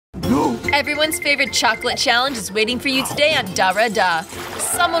Everyone's favorite chocolate challenge is waiting for you today on DaRaDa.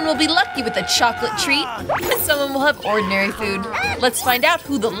 Someone will be lucky with a chocolate treat, and someone will have ordinary food. Let's find out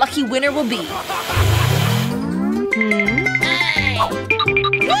who the lucky winner will be.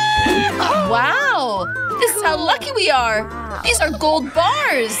 Wow! This is how lucky we are! These are gold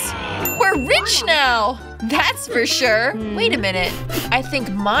bars! We're rich now! That's for sure! Wait a minute. I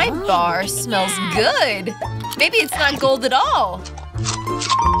think my bar smells good. Maybe it's not gold at all.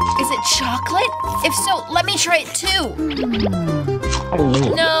 Is it chocolate? If so, let me try it too.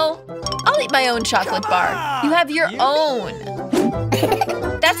 No, I'll eat my own chocolate bar. You have your own.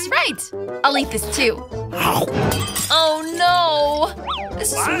 That's right. I'll eat this too. Oh no!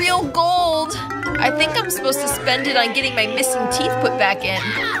 This is real gold. I think I'm supposed to spend it on getting my missing teeth put back in.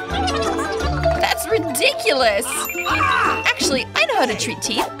 That's ridiculous! Actually, I know how to treat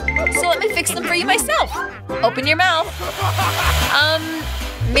teeth, so let me fix them for you myself. Open your mouth.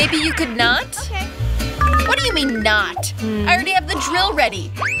 Maybe you could not? Okay. What do you mean not? I already have the drill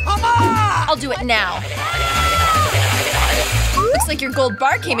ready. I'll do it now. Looks like your gold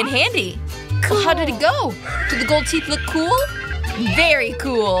bar came in handy. Well, how did it go? Did the gold teeth look cool? Very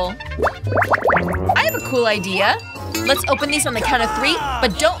cool. I have a cool idea. Let's open these on the count of 3,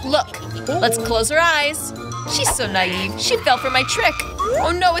 but don't look. Let's close her eyes. She's so naive. She fell for my trick.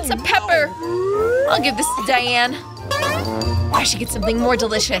 Oh no, it's a pepper. I'll give this to Diane. I should get something more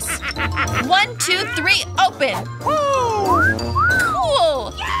delicious. 1, 2, 3, open.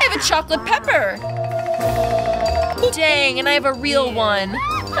 Cool. I have a chocolate pepper. Dang, and I have a real one.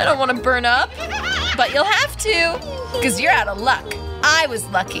 I don't want to burn up, but you'll have to, because you're out of luck. I was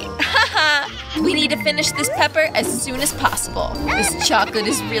lucky. Haha. We need to finish this pepper as soon as possible. This chocolate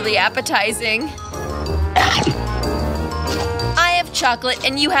is really appetizing. I have chocolate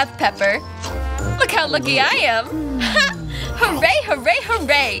and you have pepper. Look how lucky I am. Ha! Hooray, hooray,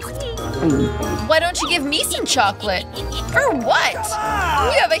 hooray. Why don't you give me some chocolate? For what?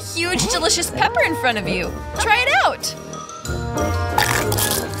 You have a huge, delicious pepper in front of you. Try it out.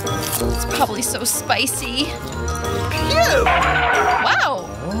 It's probably so spicy. Wow,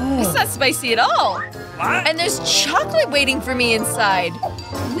 it's not spicy at all. And there's chocolate waiting for me inside.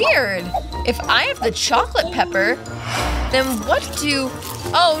 Weird. If I have the chocolate pepper, then what do…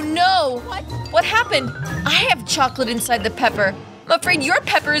 Oh no! What happened? I have chocolate inside the pepper. I'm afraid your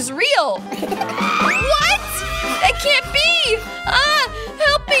pepper is real. What? That can't be!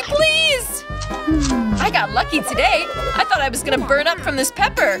 Help me, please! I got lucky today. I thought I was gonna burn up from this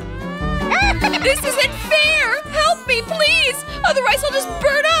pepper. This isn't fair! Help me, please! Otherwise I'll just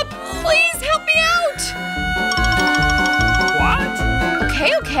burn up! Please, help me out! What?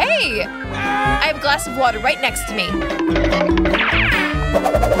 Okay. I have a glass of water right next to me.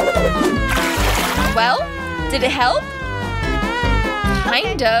 Well, did it help?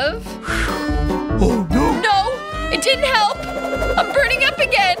 Kind of. Oh no! No, it didn't help! I'm burning up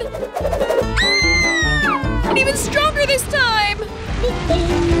again! And even stronger this time!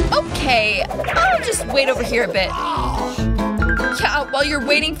 Okay, I'll just wait over here a bit. Yeah, while you're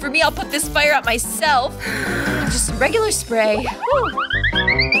waiting for me, I'll put this fire out myself. Just regular spray. Whew.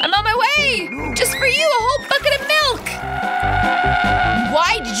 I'm on my way! Just for you, a whole bucket of milk!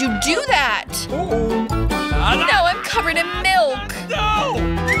 Why did you do that? Now I'm covered in milk. No!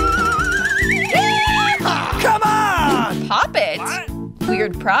 Come on! Pop it.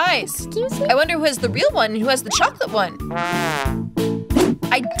 Weird prize. I wonder who has the real one and who has the chocolate one.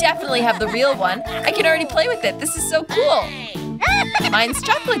 I definitely have the real one. I can already play with it. This is so cool. Mine's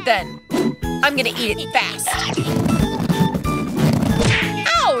chocolate then. I'm gonna eat it fast.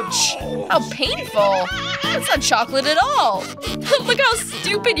 Ouch! How painful. That's not chocolate at all. Look how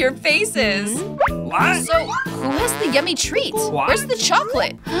stupid your face is. What? So, who has the yummy treat? What? Where's the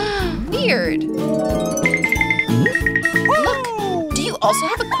chocolate? Weird. Look, do you also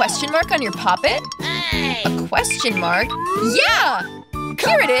have a question mark on your poppet? A question mark? Yeah!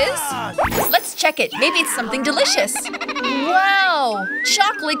 Here it is! Let's check it. Maybe it's something delicious. Wow!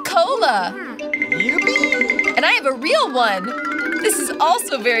 Chocolate cola! And I have a real one! This is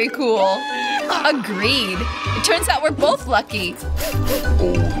also very cool. Agreed. It turns out we're both lucky.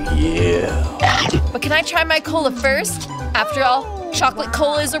 Oh yeah. But can I try my cola first? After all, chocolate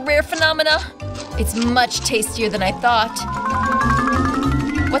cola is a rare phenomena. It's much tastier than I thought.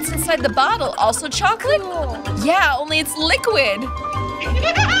 What's inside the bottle? Also chocolate? Yeah, only it's liquid.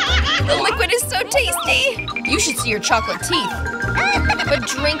 The liquid is so tasty! You should see your chocolate teeth. But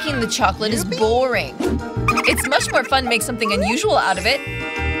drinking the chocolate is boring. It's much more fun to make something unusual out of it.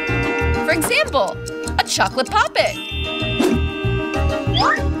 For example, a chocolate poppet.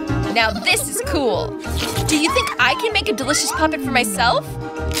 Now this is cool. Do you think I can make a delicious poppet for myself?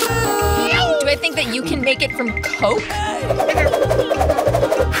 Do I think that you can make it from Coke?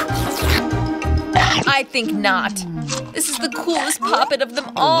 I think not. This is the coolest poppet of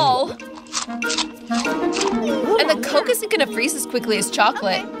them all. And the Coke isn't gonna freeze as quickly as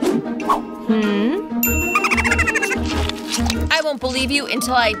chocolate. I won't believe you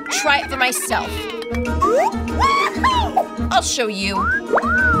until I try it for myself. I'll show you.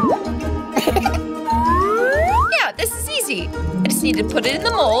 Yeah, this is easy. I just need to put it in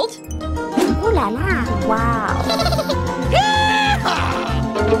the mold. Ooh la la! Wow!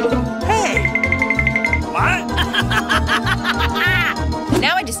 Hey! What?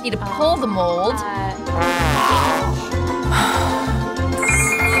 Now I just need to pull the mold.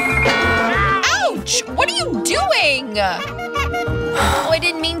 Ouch! What are you doing? Oh, I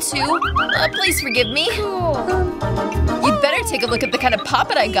didn't mean to. Please forgive me. You'd better take a look at the kind of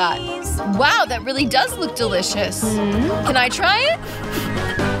poppet I got. Wow, that really does look delicious. Can I try it?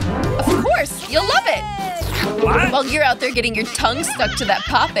 Of course, you'll love it. What? While you're out there getting your tongue stuck to that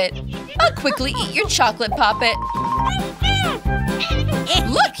poppet, I'll quickly eat your chocolate poppet.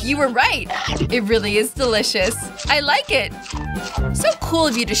 Look, you were right. It really is delicious. I like it. So cool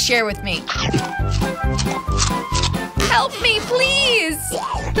of you to share with me. Help me, please!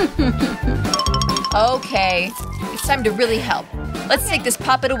 Okay, it's time to really help. Let's take this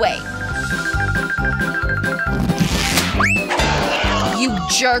poppet away. You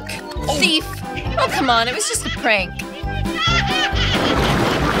jerk! Thief! Oh, come on, it was just a prank.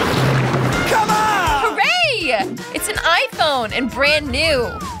 Come on! Hooray! It's an iPhone and brand new.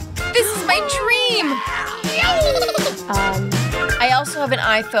 This is my dream! I also have an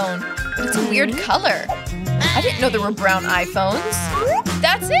iPhone, but it's a weird color. I didn't know there were brown iPhones.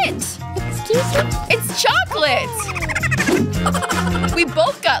 That's it! Excuse me? It's chocolate! We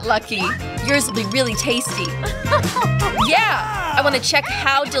both got lucky. Yours will be really tasty. Yeah, I want to check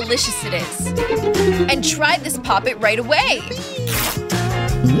how delicious it is. And try this poppet right away.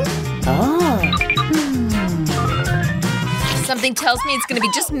 Something tells me it's going to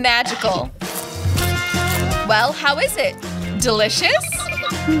be just magical. Well, how is it? Delicious?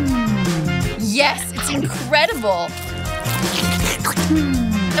 Yes, it's incredible.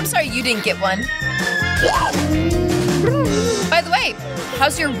 I'm sorry you didn't get one. By the way,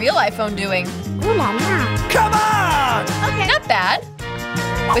 how's your real iPhone doing? Ooh la la! Come on! Okay. Not bad.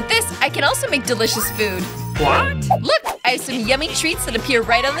 With this, I can also make delicious food. What? Look, I have some yummy treats that appear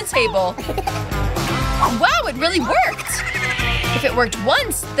right on the table. Wow, it really worked. If it worked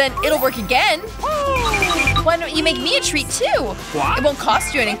once, then it'll work again. Why don't you make me a treat too? What? It won't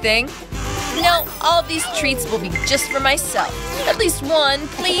cost you anything. No, all of these treats will be just for myself. At least one,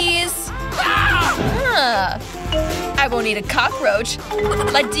 please. I won't eat a cockroach.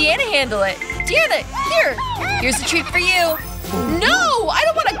 Let Deanna handle it. Deanna, here's a treat for you. No, I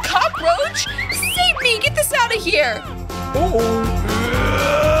don't want a cockroach. Save me, get this out of here.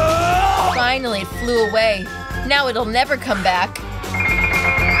 Finally, it flew away. Now it'll never come back.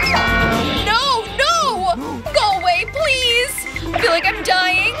 No, no! Go away, please! I feel like I'm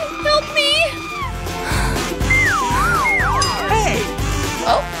dying. Help me! Hey!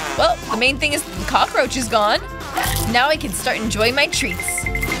 Oh, well, the main thing is the cockroach is gone. Now I can start enjoying my treats.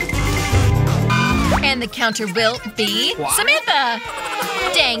 And the counter will be Samantha!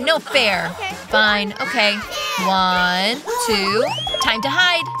 Dang, no fair. Fine, okay. 1, 2, time to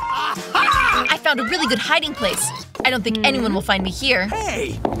hide. I found a really good hiding place. I don't think anyone will find me here.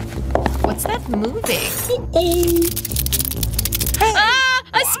 Hey! What's that moving? Ah!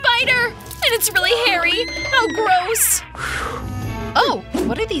 A spider! And it's really hairy! How gross! Oh,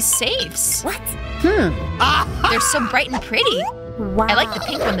 what are these safes? What? They're so bright and pretty. Wow! I like the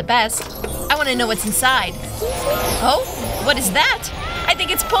pink one the best. I want to know what's inside. Oh, what is that? I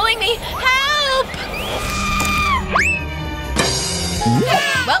think it's pulling me. Help!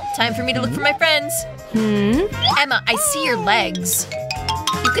 Well, time for me to look for my friends. Emma, I see your legs.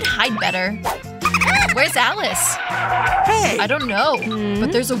 You could hide better. Where's Alice? Hey! I don't know,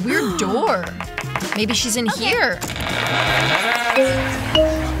 but there's a weird door. Maybe she's in here.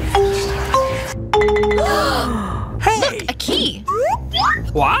 Look, a key.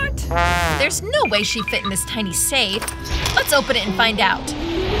 What? There's no way she'd fit in this tiny safe. Let's open it and find out.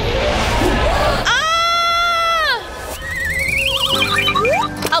 Ah!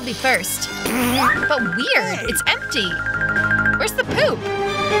 I'll be first. But weird, it's empty. Where's the poop?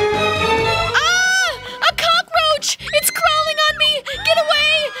 Ah! A cockroach! It's crawling on me! Get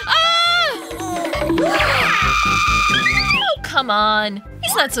away! Ah! Oh, come on.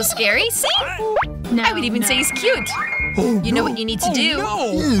 He's not so scary, see? No, I would even say he's cute. Oh, You know what you need to do.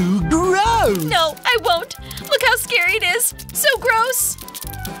 No! Gross! No, I won't. Look how scary it is. So gross.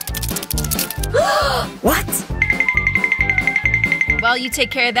 What? While you take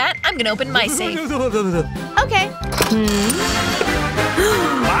care of that, I'm gonna open my safe. Okay.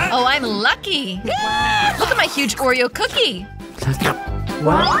 Oh, I'm lucky. Look at my huge Oreo cookie.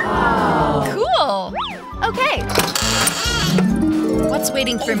 Wow. Cool. Okay. What's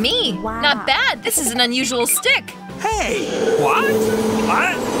waiting for me? Wow. Not bad. This is an unusual stick. Hey! What?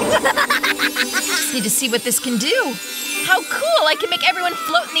 What? Just need to see what this can do. How cool! I can make everyone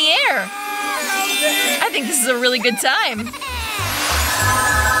float in the air. I think this is a really good time.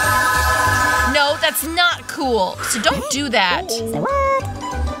 No, that's not cool. So don't do that.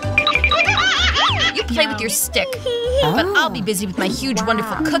 You play with your stick, but I'll be busy with my huge,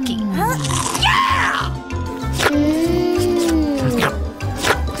 wonderful cookie.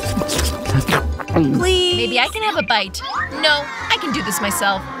 Please. Maybe I can have a bite. No, I can do this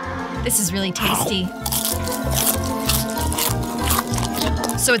myself. This is really tasty.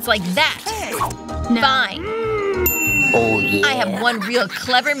 So it's like that. Fine. Oh, yeah. I have one real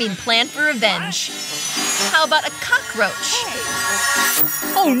clever, mean plan for revenge. How about a cockroach?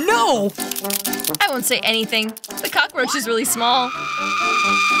 Oh no! I won't say anything. The cockroach is really small.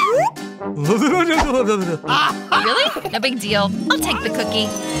 Really? No big deal. I'll take the cookie.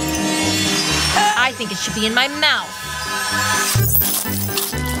 I think it should be in my mouth.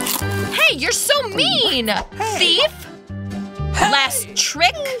 Hey, you're so mean! Thief! Last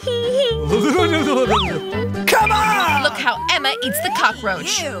trick? Come on! Look how Emma eats the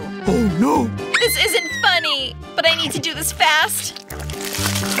cockroach. Oh no! This isn't funny, but I need to do this fast.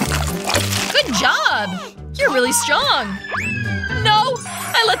 Good job! You're really strong. No!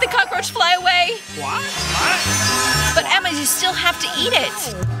 I let the cockroach fly away. What? But Emma, you still have to eat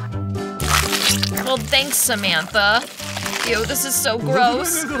it. Well, thanks, Samantha. Ew, this is so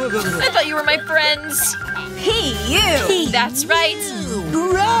gross. I thought you were my friends. Hey, you. That's right.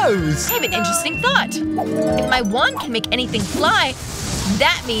 Gross! I have an interesting thought. If my wand can make anything fly,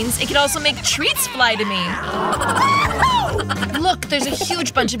 that means it can also make treats fly to me. Look, there's a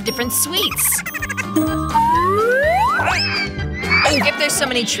huge bunch of different sweets. If there's so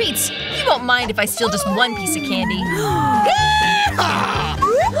many treats, you won't mind if I steal just one piece of candy.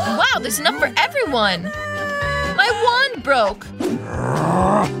 Wow, there's enough for everyone. My wand broke.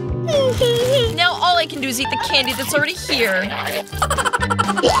 Now all I can do is eat the candy that's already here.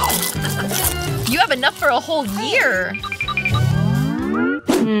 You have enough for a whole year.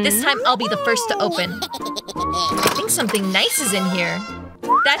 This time I'll be the first to open. I think something nice is in here.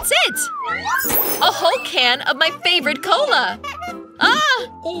 That's it! A whole can of my favorite cola! Ah!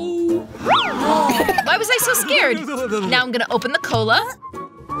 Why was I so scared? Now I'm gonna open the cola.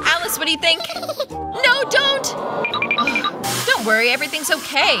 Alice, what do you think? No, don't! Don't worry, everything's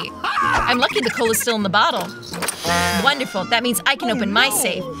okay. I'm lucky the cola's still in the bottle. Wonderful, that means I can open my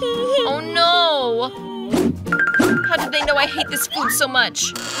safe. Oh no! How did they know I hate this food so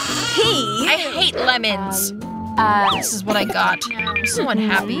much? I hate lemons. This is what I got. I'm so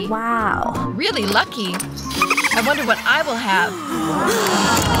unhappy. Wow. Really lucky. I wonder what I will have.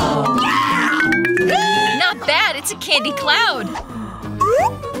 Not bad, it's a candy cloud.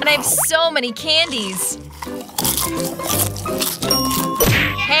 And I have so many candies.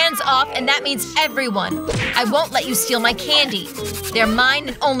 Hands off, and that means everyone. I won't let you steal my candy. They're mine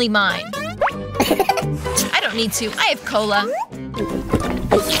and only mine. I don't need to. I have cola.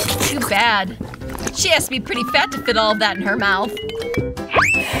 Too bad. She has to be pretty fat to fit all of that in her mouth.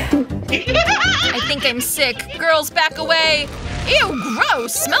 I think I'm sick. Girls, back away. Ew,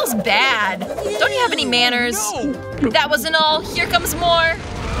 gross. Smells bad. Don't you have any manners? That wasn't all. Here comes more.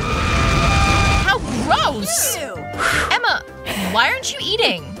 How gross. Emma, why aren't you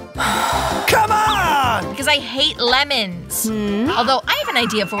eating? Come on! Because I hate lemons. Although I have an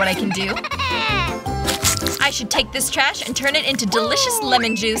idea for what I can do. I should take this trash and turn it into delicious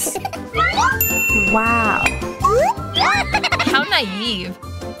lemon juice. Wow. How naive.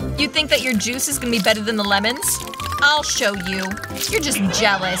 You think that your juice is gonna be better than the lemons? I'll show you. You're just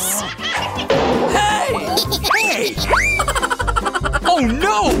jealous. Hey! Hey! Oh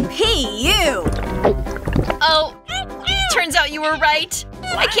no! Hey, you. Oh, turns out you were right.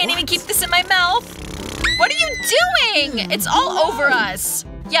 I can't even keep this in my mouth. What are you doing? It's all over us.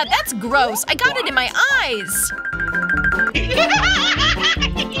 Yeah, that's gross. I got it in my eyes.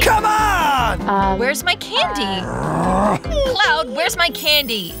 Come on! Where's my candy? Cloud, where's my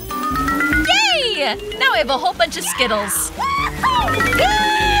candy? Yay! Now I have a whole bunch of Skittles.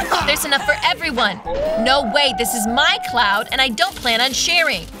 There's enough for everyone. No way, this is my Cloud, and I don't plan on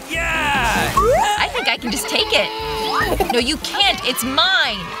sharing. Yeah! I think I can just take it. No, you can't. It's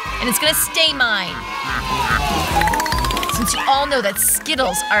mine, and it's gonna stay mine. Since you all know that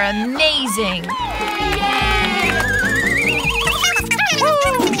Skittles are amazing.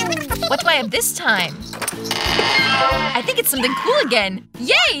 What do I have this time? I think it's something cool again.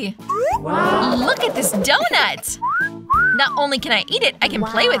 Yay! Wow. Look at this donut! Not only can I eat it, I can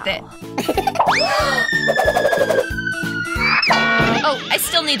play with it. Oh, I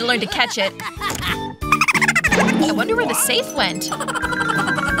still need to learn to catch it. I wonder where the safe went.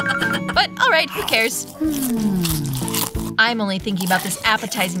 But alright, who cares? I'm only thinking about this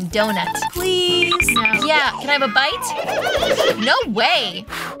appetizing donut. Please? Yeah, can I have a bite? No way!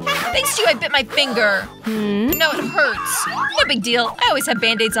 Thanks to you, I bit my finger. No, it hurts. No big deal. I always have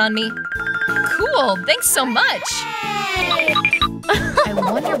Band-Aids on me. Cool, thanks so much. I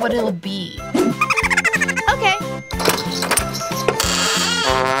wonder what it'll be. Okay.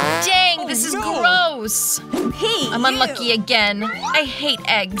 Dang, this is gross. Hey, I'm unlucky again. I hate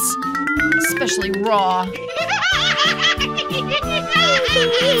eggs. Especially raw.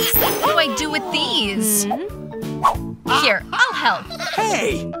 What do I do with these? Here, I'll help.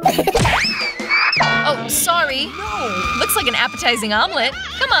 Hey! Oh, sorry. Looks like an appetizing omelet.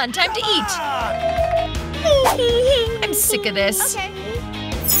 Come on, time to eat. I'm sick of this. Okay.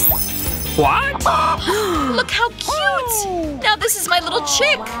 What? Look how cute! Now this is my little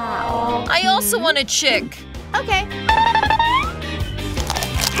chick. I also want a chick. Okay.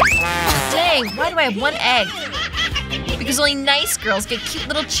 Dang, why do I have one egg? Because only nice girls get cute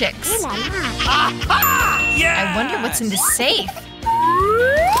little chicks. Yeah! I wonder what's in the safe.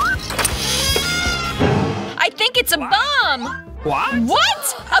 I think it's a bomb! What?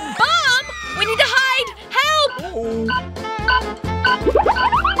 What? A bomb? We need to hide! Help!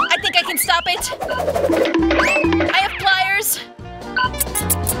 I think I can stop it. I have pliers.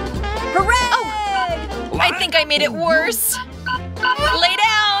 Hooray! Oh, I think I made it worse. Lay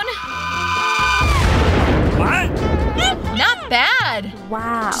down. What? Not bad.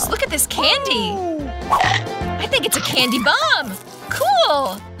 Wow. Just look at this candy. I think it's a candy bomb.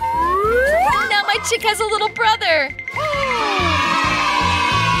 Cool. Now my chick has a little brother.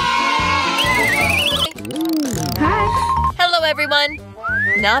 Hi. Hello, everyone.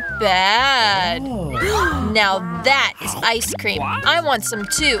 Not bad. Now that is ice cream. I want some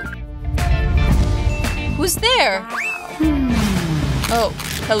too. Who's there? Oh,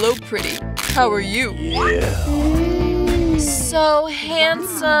 hello, pretty. How are you? So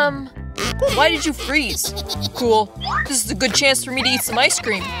handsome. Why did you freeze? Cool. This is a good chance for me to eat some ice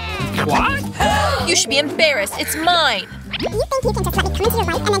cream. What? You should be embarrassed. It's mine. You think you can just let me come into your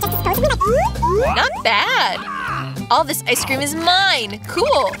life and then just dispose of me like… Not bad. All this ice cream is mine.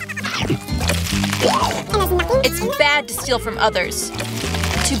 Cool. It's bad to steal from others.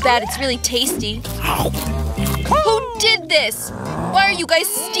 Too bad it's really tasty. Who did this? Why are you guys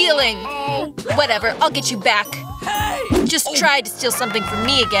stealing? Whatever, I'll get you back. Just try to steal something from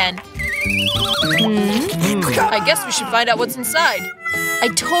me again. I guess we should find out what's inside. I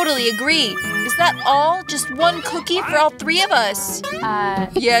totally agree. Is that all? Just one cookie for all three of us?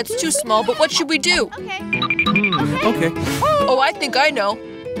 Yeah, it's too small, but what should we do? Okay. Oh, I think I know.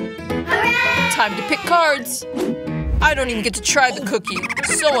 Time to pick cards. I don't even get to try the cookie.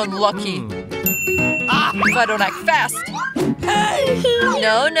 So unlucky. If I don't act fast.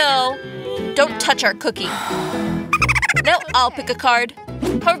 No, no. Don't touch our cookie. No, I'll pick a card.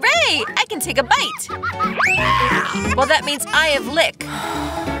 Hooray! I can take a bite. Well, that means I have lick.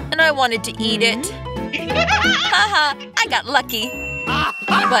 And I wanted to eat it. Haha, I got lucky.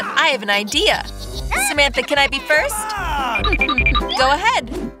 But I have an idea. Samantha, can I be first? Go ahead.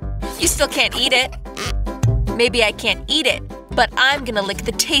 You still can't eat it. Maybe I can't eat it, but I'm gonna lick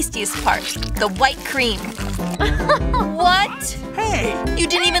the tastiest part, the white cream. What? Hey! You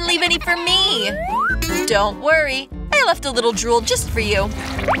didn't even leave any for me. Don't worry. I left a little drool just for you.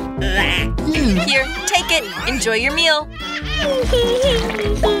 Here, take it. Enjoy your meal.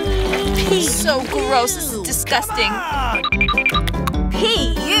 So gross. This is disgusting.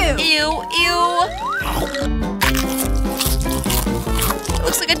 Hey, you! Ew, ew. It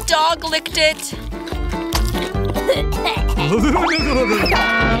looks like a dog licked it.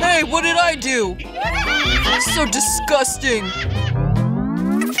 Hey, what did I do? So disgusting.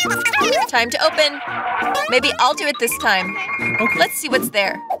 Time to open. Maybe I'll do it this time. Okay. Let's see what's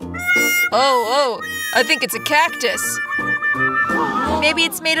there. Oh, I think it's a cactus. Maybe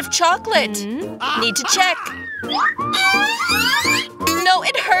it's made of chocolate. Need to check. No,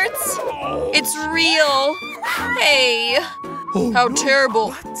 it hurts. It's real. Hey. How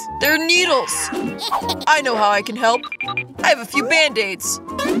terrible. They're needles. I know how I can help. I have a few Band-Aids.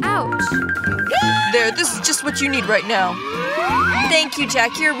 Ouch. There, this is just what you need right now. Thank you,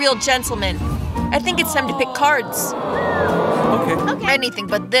 Jack. You're a real gentleman. I think it's time to pick cards. Anything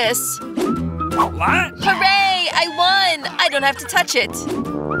but this. What? Hooray! I won! I don't have to touch it.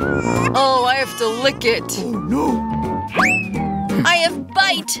 Oh, I have to lick it. Oh, no. I have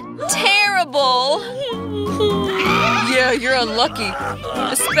bite! Terrible! Yeah, you're unlucky.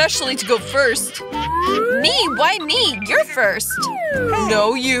 Especially to go first. Me? Why me? You're first.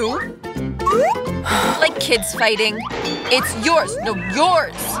 No, you. Like kids fighting. It's yours. No,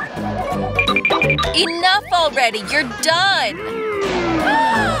 yours. Enough already. You're done.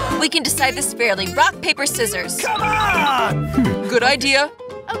 We can decide this fairly. Rock, paper, scissors. Come on! Good idea.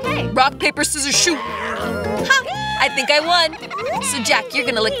 Okay. Rock, paper, scissors, shoot. Ha! I think I won. So, Jack, you're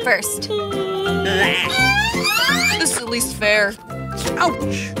gonna lick first. This is at least fair.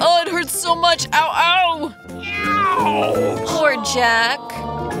 Ouch! Oh, it hurts so much. Ow, ow! Poor Jack.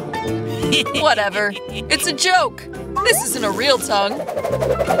 Whatever. It's a joke. This isn't a real tongue.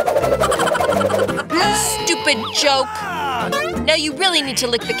 Stupid joke. Now you really need to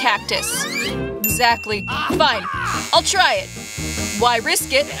lick the cactus. Exactly. Fine. I'll try it. Why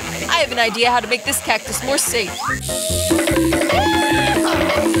risk it? I have an idea how to make this cactus more safe.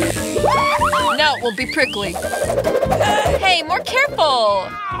 Now it won't be prickly. Hey, more careful!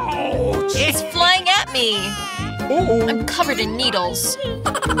 It's flying at me. I'm covered in needles.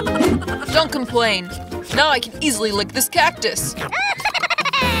 Don't complain. Now I can easily lick this cactus.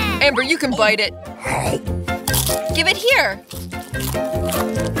 Amber, you can bite it. Give it here.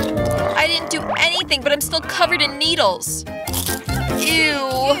 I didn't do anything, but I'm still covered in needles.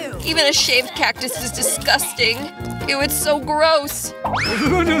 Ew. Even a shaved cactus is disgusting. Ew, it's so gross.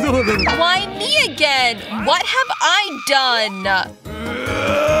 Why me again? What have I done?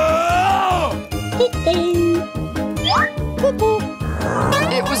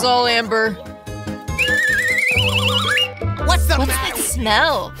 It was all Amber. What's the What's that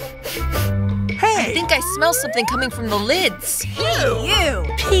smell? I Hey! think I smell something coming from the lids. You.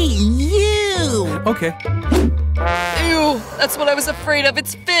 Okay. Ew, that's what I was afraid of.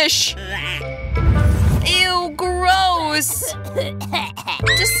 It's fish. Ew, gross.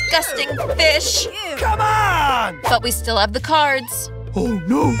 Disgusting fish. Come on! But we still have the cards. Oh,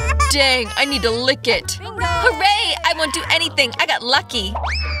 no. Dang, I need to lick it. Hooray! I won't do anything. I got lucky.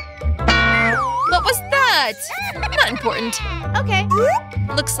 What was that? Not important. Okay.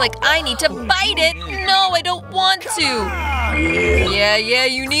 Looks like I need to bite it. No, I don't want to. Yeah,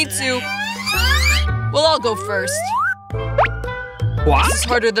 you need to. Well, I'll go first. What? This is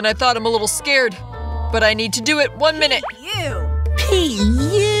harder than I thought. I'm a little scared. But I need to do it. 1 minute. You.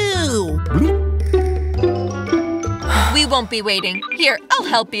 We won't be waiting. Here, I'll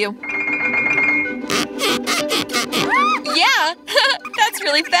help you. Yeah, that's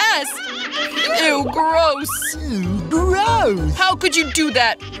really fast. Ew, gross. Gross! How could you do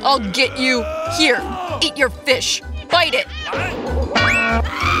that? I'll get you. Here, eat your fish. Bite it.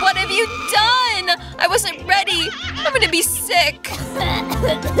 What have you done? I wasn't ready. I'm gonna be sick.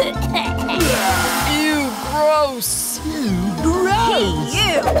 Ew, gross. Gross!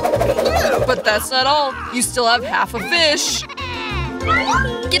 You. But that's not all. You still have half a fish.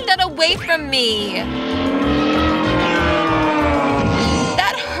 Get that away from me.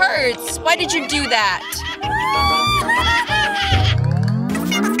 That hurts. Why did you do that?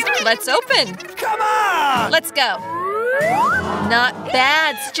 Let's open. Come on! Let's go. Not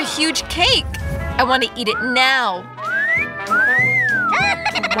bad. Such a huge cake. I want to eat it now.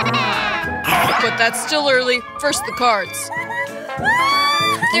 But that's still early. First the cards.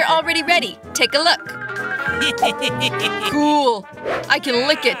 They're already ready. Take a look. Cool. I can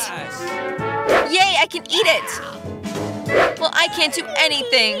lick it. Yay, I can eat it. Well, I can't do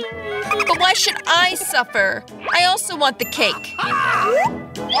anything. But why should I suffer? I also want the cake.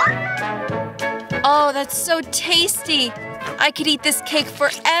 Oh, that's so tasty. I could eat this cake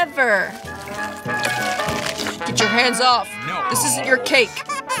forever. Get your hands off. No. This isn't your cake.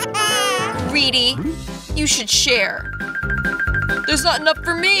 Greedy. You should share. There's not enough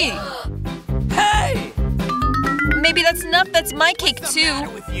for me. Hey! Maybe that's enough. That's my cake too.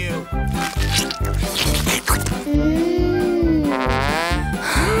 With you.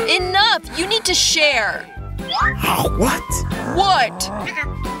 Enough. You need to share. What? What?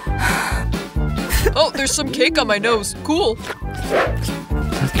 Oh, there's some cake on my nose. Cool.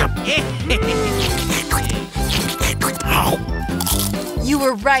 You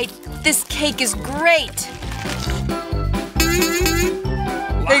were right. This cake is great.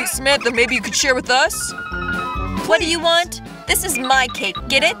 Hey, Samantha, maybe you could share with us? What do you want? This is my cake.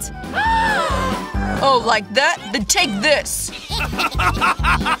 Get it? Oh, like that? Then take this.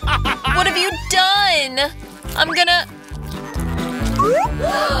 What have you done? I'm gonna...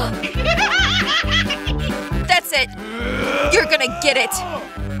 That's it. You're gonna get it.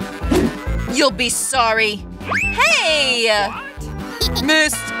 You'll be sorry. Hey!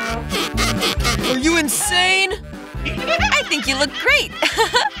 Missed. Are you insane? I think you look great.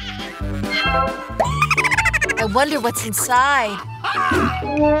 I wonder what's inside.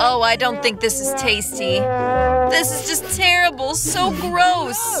 Oh, I don't think this is tasty. This is just terrible, so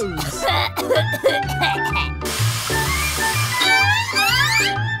gross.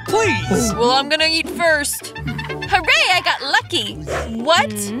 Please. Well, I'm gonna eat first. Hooray, I got lucky.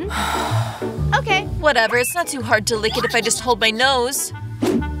 What? Okay. Whatever, it's not too hard to lick it if I just hold my nose.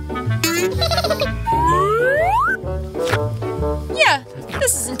 Yeah,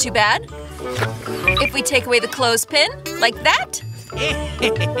 this isn't too bad. If we take away the clothespin, like that.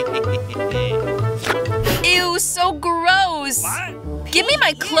 Ew, so gross. Give me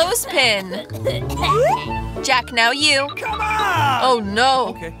my clothespin. Jack, now you. Come on. Oh no.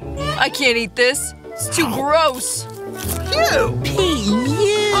 Okay. I can't eat this. It's too gross. You.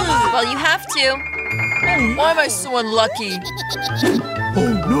 Well, you have to. Why am I so unlucky? Oh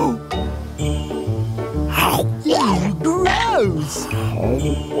no. Gross.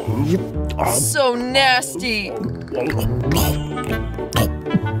 So nasty.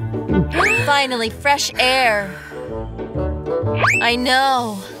 Finally, fresh air. I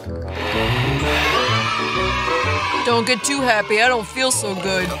know. Don't get too happy. I don't feel so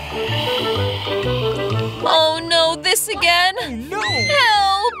good. Oh no, this again? No.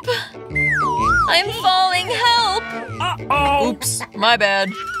 Help! I'm falling. Help! Uh-oh. Oops, my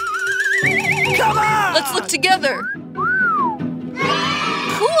bad. Come on. Let's look together.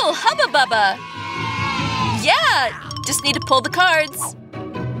 Cool, Hubba Bubba. Yeah, just need to pull the cards.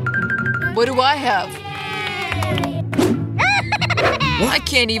 What do I have? I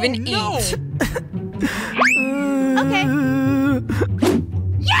can't even eat. Okay.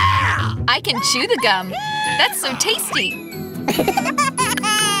 I can chew the gum. That's so tasty.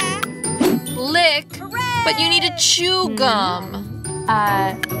 Lick, but you need to chew gum.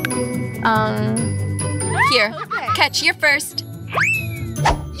 Here, catch your first.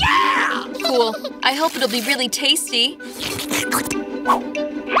 Cool. I hope it'll be really tasty.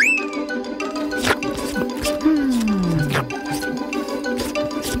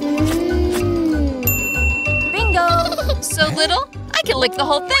 Bingo. So little, I can lick the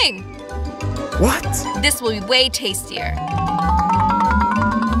whole thing. What? This will be way tastier.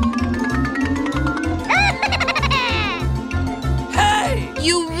 Hey.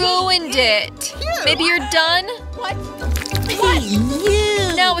 You ruined it. Maybe you're done? What?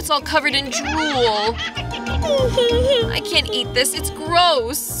 Now it's all covered in drool. I can't eat this. It's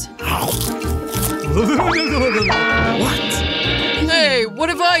gross. What? Hey, what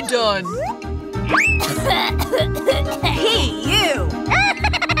have I done? Hey, you.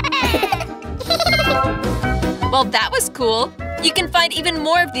 Well, that was cool. You can find even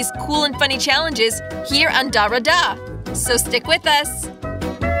more of these cool and funny challenges here on DaRaDa. So stick with us.